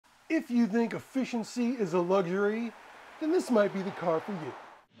If you think efficiency is a luxury, then this might be the car for you.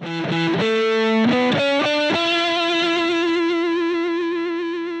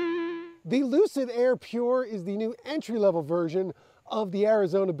 The Lucid Air Pure is the new entry-level version of the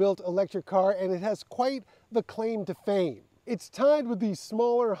Arizona-built electric car, and it has quite the claim to fame. It's tied with the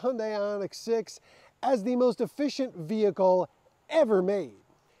smaller Hyundai Ioniq 6 as the most efficient vehicle ever made.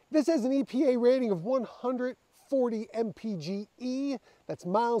 This has an EPA rating of 140 mpge. That's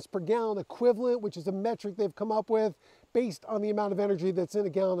miles per gallon equivalent, which is a metric they've come up with based on the amount of energy that's in a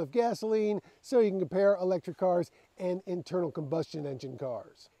gallon of gasoline, so you can compare electric cars and internal combustion engine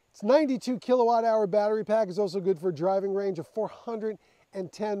cars. Its 92 kilowatt hour battery pack is also good for a driving range of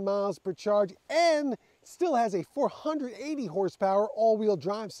 410 miles per charge, and still has a 480 horsepower all-wheel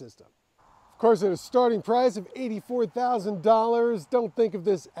drive system. Of course, at a starting price of $84,000, don't think of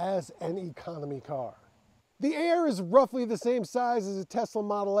this as an economy car. The Air is roughly the same size as a Tesla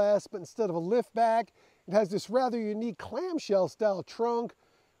Model S, but instead of a liftback, it has this rather unique clamshell style trunk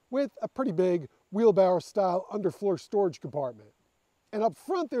with a pretty big wheelbarrow style underfloor storage compartment. And up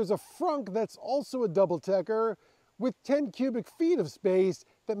front, there's a frunk that's also a double-decker with 10 cubic feet of space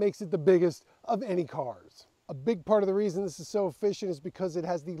that makes it the biggest of any cars. A big part of the reason this is so efficient is because it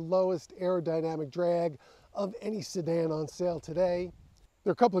has the lowest aerodynamic drag of any sedan on sale today.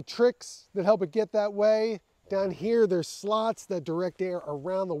 There are a couple of tricks that help it get that way. Down here, there's slots that direct air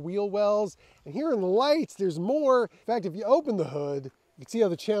around the wheel wells. And here in the lights, there's more. In fact, if you open the hood, you can see how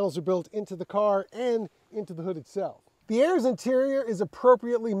the channels are built into the car and into the hood itself. The Air's interior is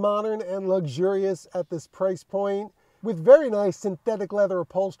appropriately modern and luxurious at this price point, with very nice synthetic leather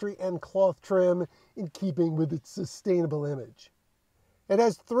upholstery and cloth trim in keeping with its sustainable image. It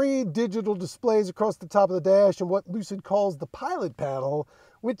has 3 digital displays across the top of the dash and what Lucid calls the pilot panel,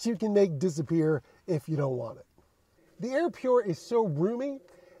 which you can make disappear if you don't want it. The Air Pure is so roomy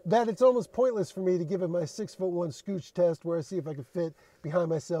that it's almost pointless for me to give it my 6'1" scooch test where I see if I can fit behind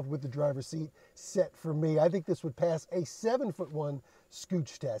myself with the driver's seat set for me. I think this would pass a 7'1"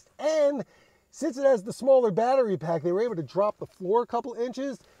 scooch test. And since it has the smaller battery pack, they were able to drop the floor a couple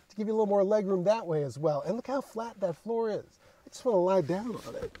inches to give you a little more legroom that way as well. And look how flat that floor is. I just want to lie down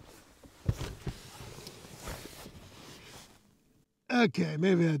on it. Okay,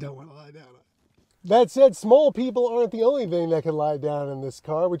 maybe I don't want to lie down on it. That said, small people aren't the only thing that can lie down in this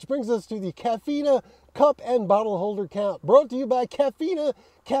car, which brings us to the Caffeina cup and bottle holder count, brought to you by Caffeina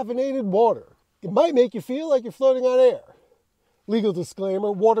caffeinated water. It might make you feel like you're floating on air. Legal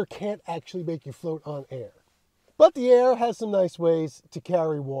disclaimer, water can't actually make you float on air. But the Air has some nice ways to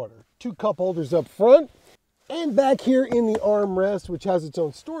carry water. 2 cup holders up front, and back here in the armrest, which has its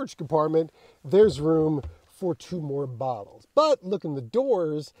own storage compartment, there's room for 2 more bottles. But look in the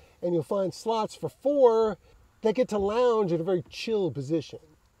doors and you'll find slots for 4 that get to lounge in a very chill position.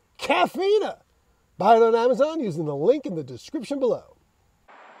 Caffeina! Buy it on Amazon using the link in the description below.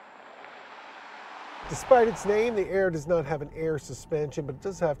 Despite its name, the Air does not have an air suspension, but it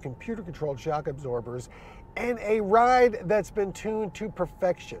does have computer-controlled shock absorbers and a ride that's been tuned to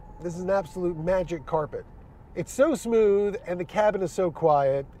perfection. This is an absolute magic carpet. It's so smooth and the cabin is so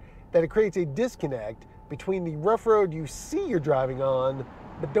quiet that it creates a disconnect between the rough road you see you're driving on,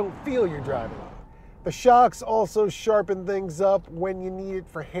 but don't feel you're driving on. The shocks also sharpen things up when you need it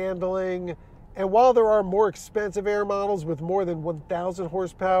for handling. And while there are more expensive Air models with more than 1,000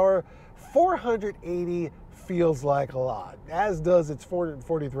 horsepower, 480 feels like a lot, as does its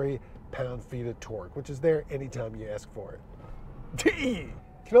 443 pound-feet of torque, which is there anytime you ask for it. You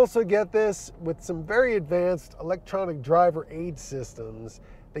can also get this with some very advanced electronic driver aid systems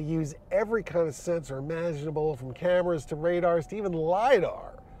that use every kind of sensor imaginable, from cameras to radars to even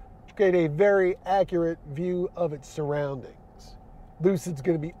LiDAR, to create a very accurate view of its surroundings. Lucid's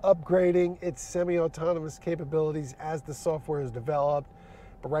going to be upgrading its semi-autonomous capabilities as the software is developed,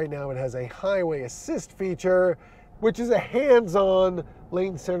 but right now it has a highway assist feature, which is a hands-on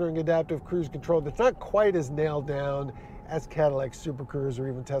lane centering adaptive cruise control that's not quite as nailed down as Cadillac's Super Cruise or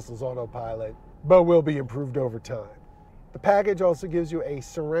even Tesla's Autopilot, but will be improved over time. The package also gives you a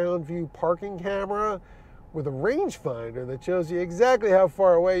surround view parking camera with a rangefinder that shows you exactly how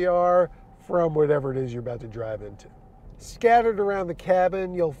far away you are from whatever it is you're about to drive into. Scattered around the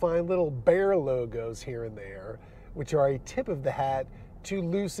cabin, you'll find little bear logos here and there, which are a tip of the hat to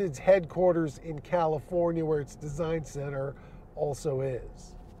Lucid's headquarters in California, where its design center also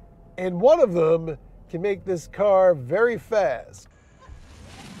is. And one of them can make this car very fast.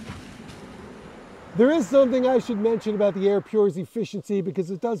 There is something I should mention about the Air Pure's efficiency,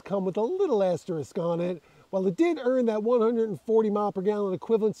 because it does come with a little asterisk on it. While it did earn that 140 mile per gallon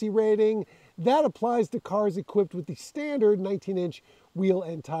equivalency rating, that applies to cars equipped with the standard 19-inch wheel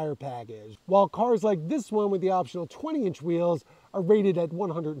and tire package, while cars like this one with the optional 20-inch wheels are rated at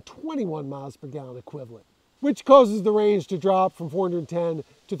 121 miles per gallon equivalent, which causes the range to drop from 410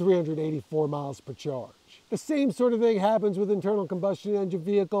 to 384 miles per charge. The same sort of thing happens with internal combustion engine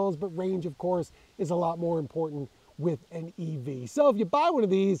vehicles, but range, of course, is a lot more important with an EV. So if you buy one of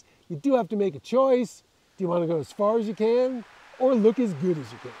these, you do have to make a choice. Do you want to go as far as you can or look as good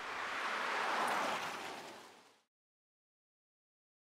as you can?